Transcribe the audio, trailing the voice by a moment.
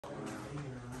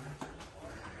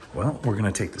Well, we're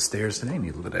gonna take the stairs today. Need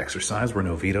a little bit of exercise. We're in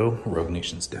Oviedo. Rogue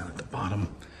Nation's down at the bottom.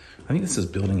 I think this is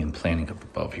building and planning up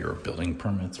above here, or building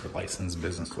permits or license,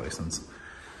 business license.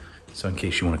 So in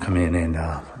case you want to come in and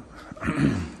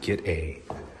get a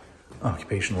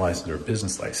occupational license or a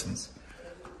business license,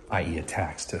 i.e. a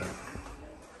tax to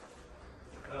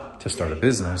start a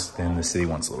business, then the city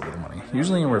wants a little bit of money.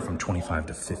 Usually anywhere from 25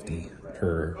 to 50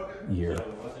 per year.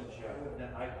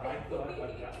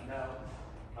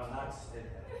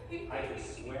 I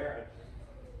just swear.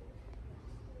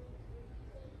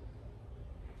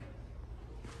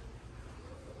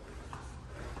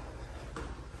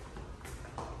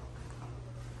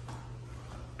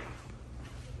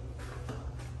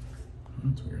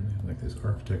 That's weird. They have like this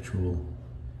architectural.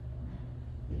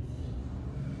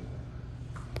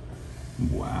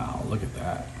 Wow, look at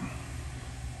that.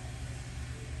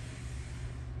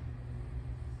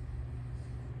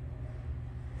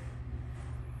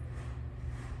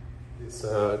 It's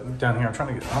down here. I'm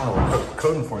trying to get. I don't know.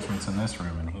 Code enforcement's in this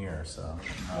room in here, so.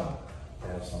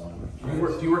 Have someone. Do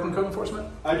you work in code enforcement?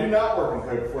 I do not work in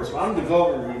code enforcement. I'm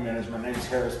development review manager. My name is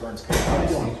Harris Burns. How are you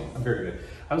doing? I'm very good.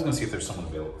 I was going to see if there's someone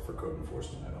available for code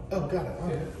enforcement. I don't. Oh, got it.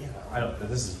 Okay. Yeah. I don't.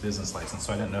 This is business license,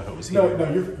 so I didn't know if it was here.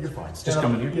 No, you're fine. Just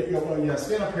come in here. Yeah,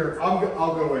 stand up here.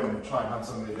 I'll go in and try and hunt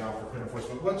somebody down for code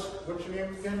enforcement. What's your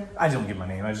name again? I don't give my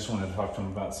name. I just wanted to talk to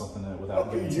him about something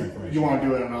without giving some information. You want to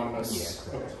do it anonymous?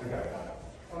 Yeah. Okay.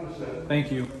 Understood.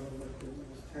 Thank you.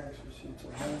 Tax receipts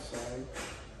on that side.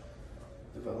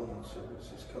 Development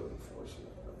services, code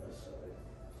enforcement on this side.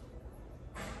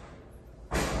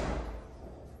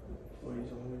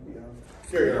 Employees only be on.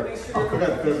 Here you go. I'll come in.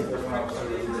 Code enforcement officer.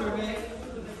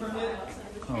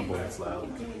 Oh boy, it's loud.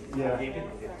 Yeah.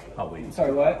 I'll wait.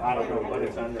 Sorry, what? I don't know what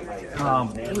it's under right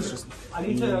It was just. I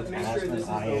need to make sure this is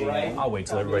the right. I'll wait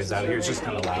till everybody's out of here. It's just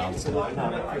kind of loud. So.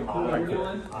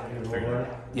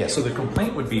 Yeah. So the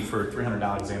complaint would be for 300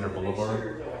 Alexander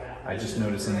Boulevard. I just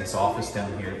noticed in this office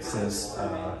down here it says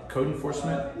code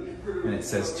enforcement, and it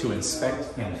says to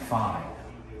inspect and fine.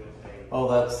 Oh,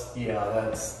 that's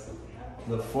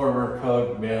the former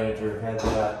code manager had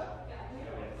that.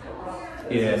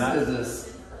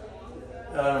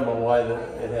 I don't know why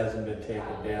it hasn't been taken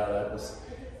down. That was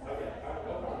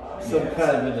some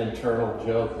kind of an internal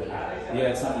joke. Yeah,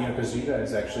 it's not, because you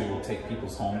guys actually will take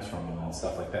people's homes from them and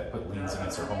stuff like that, put liens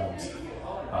against their homes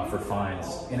for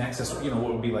fines in excess. What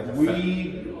would be like a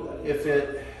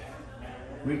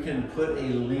we can put a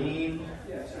lien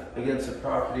against a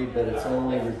property, but it's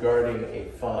only regarding a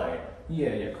fine.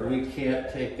 Yeah, correct. We can't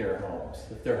take their homes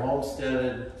if they're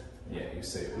homesteaded. Yeah, you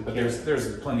say it. But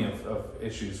there's plenty of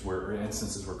issues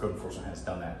instances where code enforcement has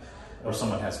done that, where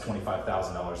someone has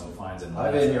 $25,000 in fines and.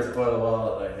 I've been here quite a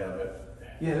while and I haven't.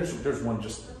 Yeah, there's one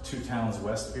just 2 towns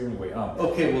west of here anyway.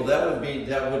 Okay, well that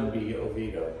wouldn't be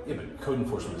Oviedo. Yeah, but code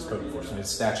enforcement is code enforcement. It's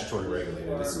statutory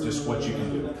regulated. It's just what you can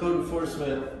do. Code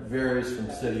enforcement varies from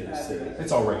city to city.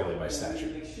 It's all regulated by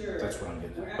statute. That's what I'm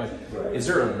getting at. But is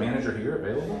there a manager here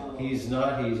available? He's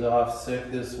not. He's off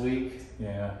sick this week.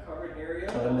 Yeah.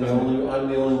 I'm the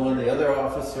only one. The other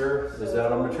officer is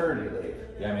out on maternity leave.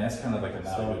 Yeah, I mean that's kind of like a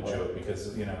not a good joke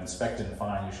because inspect and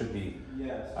fine. You should be.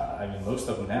 I mean most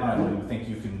of them now. I don't even think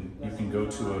you can go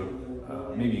to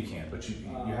a. Maybe you can't, but you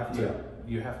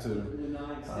have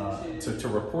to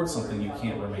report something. You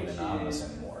can't remain anonymous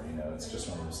anymore. It's just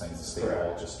one of those things. The state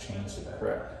law just changed to that.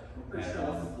 Correct.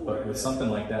 But with something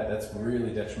like that, that's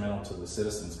really detrimental to the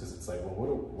citizens because it's like,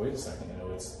 well, wait a second.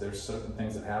 There's certain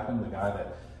things that happen. The guy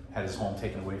that had his home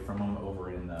taken away from him over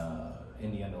in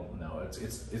Indiana. No,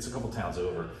 it's a couple towns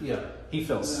over. Yeah. He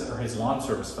fell sick, or his lawn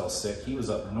service fell sick. He was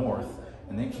up north,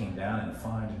 and they came down and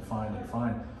fined.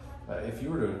 If you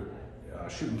were to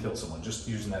shoot and kill someone, just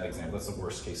using that example, that's the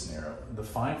worst case scenario. The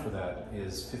fine for that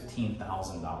is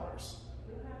 $15,000.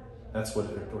 That's what,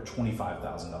 or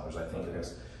 $25,000, I think it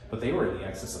is. But they were in the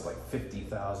excess of like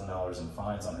 $50,000 in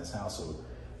fines on his house. So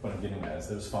what I'm getting at is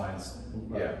those fines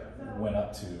went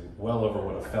up to well over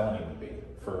what a felony would be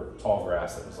for tall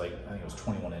grass that was like, I think it was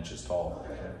 21 inches tall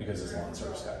because his lawn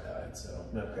service guy died. So,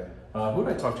 okay. Who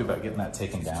did I talk to about getting that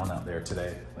taken down out there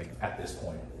today, like at this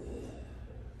point?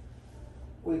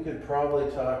 We could probably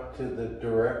talk to the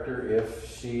director if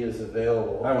she is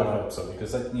available. I would hope so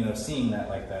because seeing that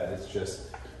like that, it's just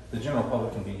the general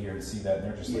public can be here and see that and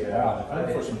they're just like, wow, the code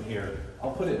enforcement here.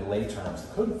 I'll put it in lay terms.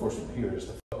 The code enforcement here is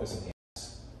to focus in the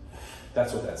ass.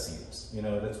 That's what that seems.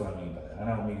 That's what I mean by that. And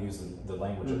I don't mean to use the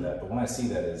language of that, but when I see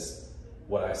that is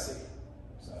what I see.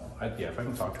 So if I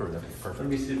can talk to her, that'd be perfect. Let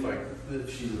me see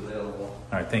if she's available.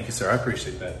 All right, thank you, sir. I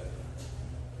appreciate that.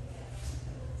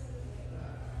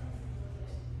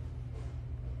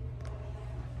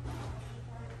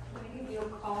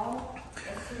 Call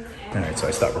All right, so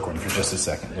I stopped recording for just a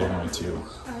second. They're going to...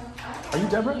 Are you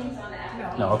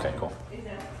Deborah? No, okay, cool.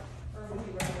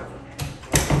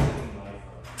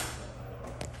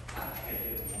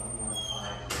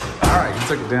 All right, he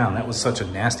took it down. That was such a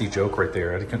nasty joke right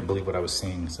there. I couldn't believe what I was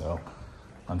seeing, so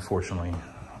unfortunately,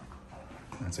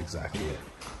 that's exactly it.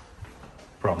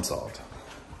 Problem solved.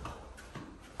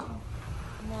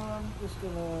 I'm just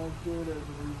gonna do it as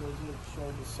a revisit, show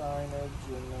the signage,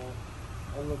 and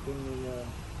I look in the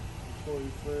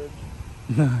employee fridge.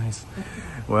 Nice.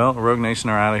 Well, Rogue Nation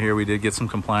are out of here. We did get some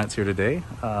compliance here today.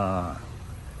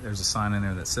 There's a sign in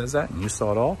there that says that, and you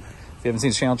saw it all. If you haven't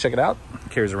seen the channel, check it out. He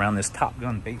carries around this Top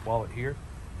Gun bait wallet here.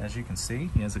 As you can see,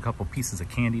 he has a couple pieces of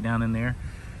candy down in there.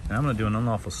 And I'm gonna do an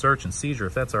unlawful search and seizure,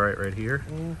 if that's all right here.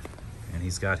 And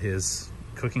he's got his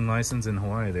cooking license in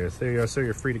Hawaii there. There you are, sir,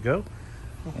 you're free to go.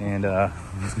 And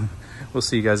we'll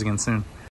see you guys again soon.